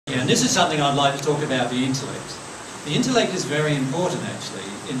this is something I'd like to talk about, the intellect. The intellect is very important, actually,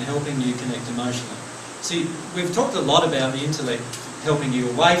 in helping you connect emotionally. See, we've talked a lot about the intellect helping you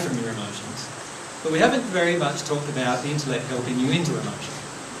away from your emotions, but we haven't very much talked about the intellect helping you into emotion.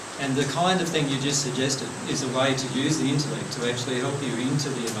 And the kind of thing you just suggested is a way to use the intellect to actually help you into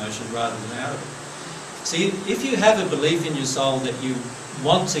the emotion rather than out of it. See, if you have a belief in your soul that you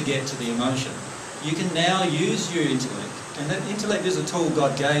want to get to the emotion, you can now use your intellect, and that intellect is a tool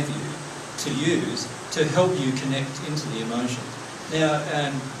God gave you to use to help you connect into the emotion. Now,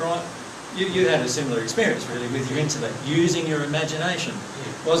 Brian, you had a similar experience really with your intellect, using your imagination,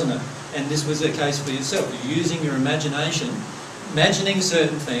 wasn't it? And this was the case for yourself, using your imagination, imagining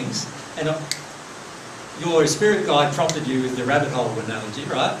certain things, and your spirit guide prompted you with the rabbit hole analogy,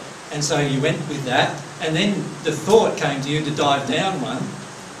 right? And so you went with that, and then the thought came to you to dive down one,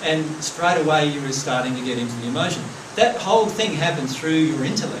 and straight away you were starting to get into the emotion. That whole thing happened through your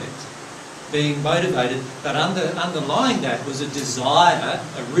intellect, being motivated, but underlying that was a desire,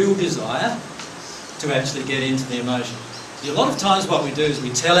 a real desire, to actually get into the emotion. See, a lot of times what we do is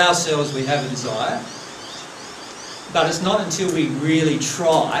we tell ourselves we have a desire, but it's not until we really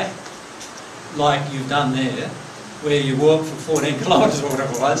try, like you've done there, where you walk for 14 kilometres or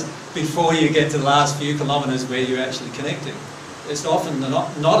whatever it was, before you get to the last few kilometres where you're actually connecting. It's often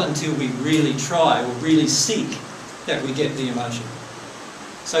not until we really try or really seek that we get the emotion.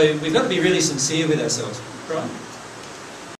 So we've got to be really sincere with ourselves, right?